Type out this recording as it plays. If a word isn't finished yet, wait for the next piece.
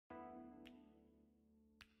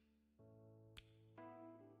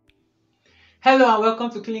Hello and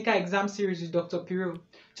welcome to Clinical Exam Series with Dr. Piro.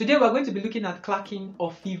 Today we are going to be looking at clerking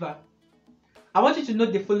of fever. I want you to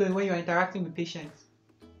note the following when you are interacting with patients.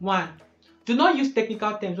 1. Do not use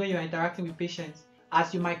technical terms when you are interacting with patients,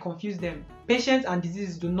 as you might confuse them. Patients and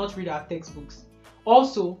diseases do not read our textbooks.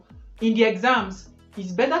 Also, in the exams,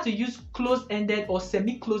 it's better to use closed-ended or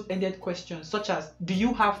semi-closed-ended questions such as "Do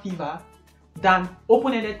you have fever?" than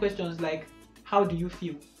open-ended questions like "How do you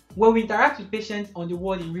feel?" When we interact with patients on the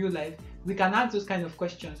ward in real life, we can ask those kind of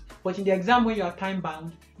questions. But in the exam, when you are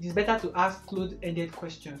time-bound, it is better to ask closed-ended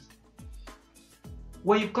questions.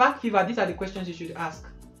 When you clerk fever, these are the questions you should ask.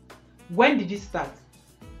 When did it start?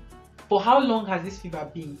 For how long has this fever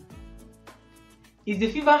been? Is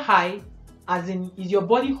the fever high, as in is your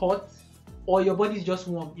body hot or your body is just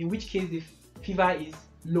warm, in which case the fever is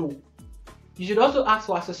low? You should also ask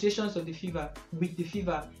for associations of the fever with the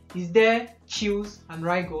fever. Is there chills and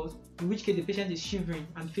rigors, in which case the patient is shivering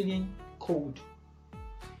and feeling cold?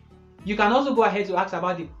 You can also go ahead to ask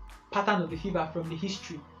about the pattern of the fever from the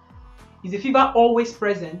history. Is the fever always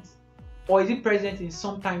present, or is it present in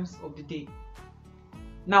some times of the day?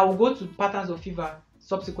 Now we'll go to patterns of fever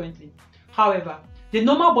subsequently. However, the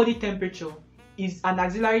normal body temperature is an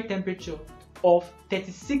auxiliary temperature of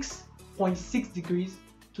 36.6 degrees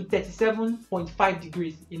to 37.5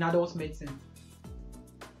 degrees in adult medicine.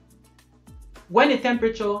 When the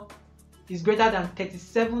temperature is greater than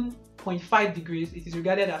 37.5 degrees, it is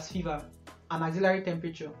regarded as fever, an auxiliary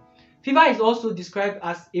temperature. Fever is also described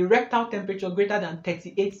as a rectal temperature greater than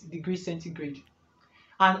 38 degrees centigrade.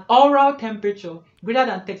 An oral temperature greater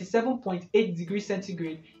than 37.8 degrees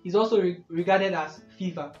centigrade is also regarded as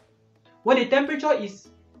fever. When the temperature is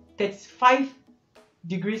 35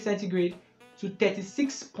 degrees centigrade to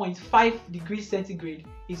 36.5 degrees centigrade,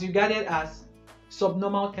 is regarded as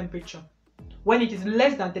subnormal temperature. When it is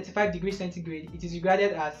less than 35 degrees centigrade, it is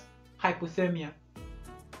regarded as hypothermia.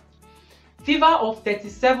 Fever of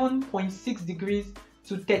 37.6 degrees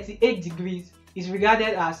to 38 degrees is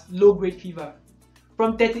regarded as low-grade fever.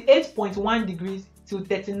 From 38.1 degrees to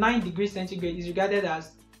 39 degrees centigrade is regarded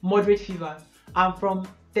as moderate fever, and from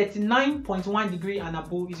 39.1 degree and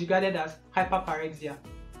above is regarded as hyperparexia.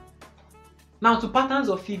 Now to patterns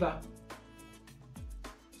of fever.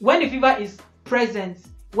 When the fever is present,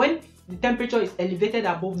 when the temperature is elevated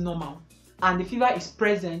above normal and the fever is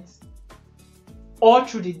present all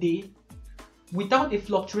through the day without a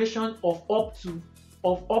fluctuation of up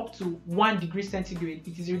to 1 degree centigrade,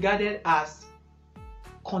 it is regarded as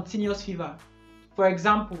continuous fever. For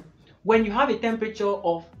example, when you have a temperature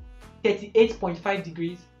of 38.5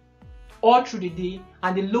 degrees all through the day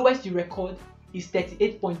and the lowest you record is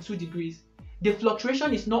 38.2 degrees, the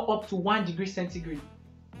fluctuation is not up to 1 degree centigrade.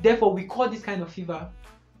 Therefore, we call this kind of fever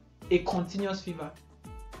a continuous fever.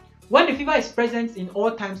 When the fever is present in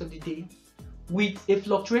all times of the day with a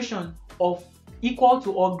fluctuation of equal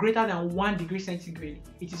to or greater than 1 degree centigrade,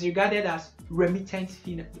 it is regarded as remittent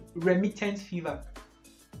fever.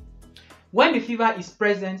 When the fever is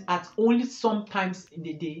present at only some times in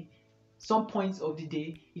the day, some points of the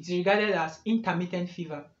day, it is regarded as intermittent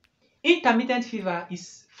fever. Intermittent fever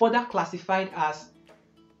is further classified as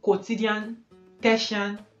Quotidian,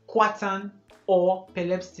 Tertian, Quartan, or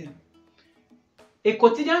Pel-Ebstein. A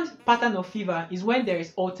quotidian pattern of fever is when there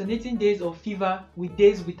is alternating days of fever with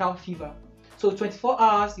days without fever. So 24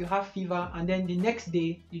 hours you have fever, and then the next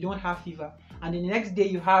day you don't have fever, and then the next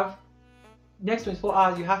day next 24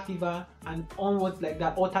 hours you have fever, and onwards like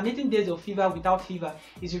that. Alternating days of fever without fever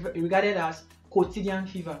is regarded as quotidian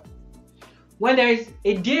fever. When there is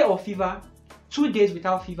a day of fever, 2 days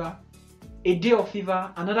without fever, a day of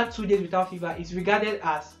fever, another 2 days without fever, is regarded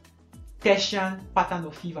as Tertian pattern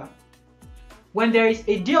of fever. When there is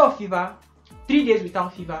a day of fever, 3 days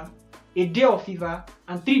without fever, a day of fever,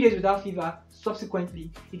 and 3 days without fever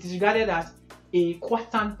subsequently, it is regarded as a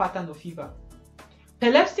Quartan pattern of fever.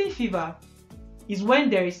 Pel-Ebstein fever is when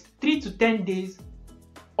there is 3 to 10 days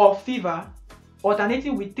of fever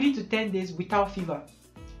alternating with 3 to 10 days without fever.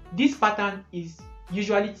 This pattern is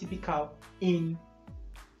usually typical in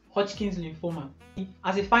Hodgkin's lymphoma.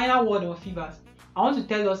 As a final word on fevers, I want to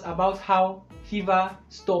tell us about how fever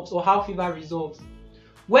stops or how fever resolves.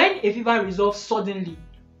 When a fever resolves suddenly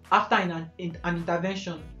after an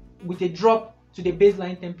intervention with a drop to the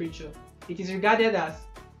baseline temperature, it is regarded as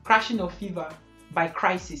crashing of fever by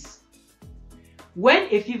crisis. When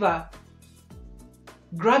a fever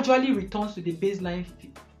gradually returns to the baseline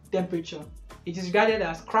temperature, it is regarded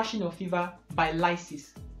as crashing of fever by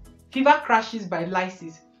LYSIS. Fever crashing by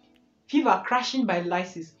LYSIS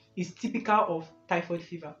is typical of typhoid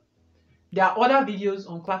fever. There are other videos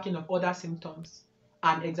on clerking of other symptoms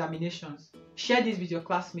and examinations. Share this with your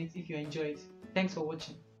classmates if you enjoy it. Thanks for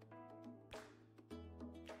watching.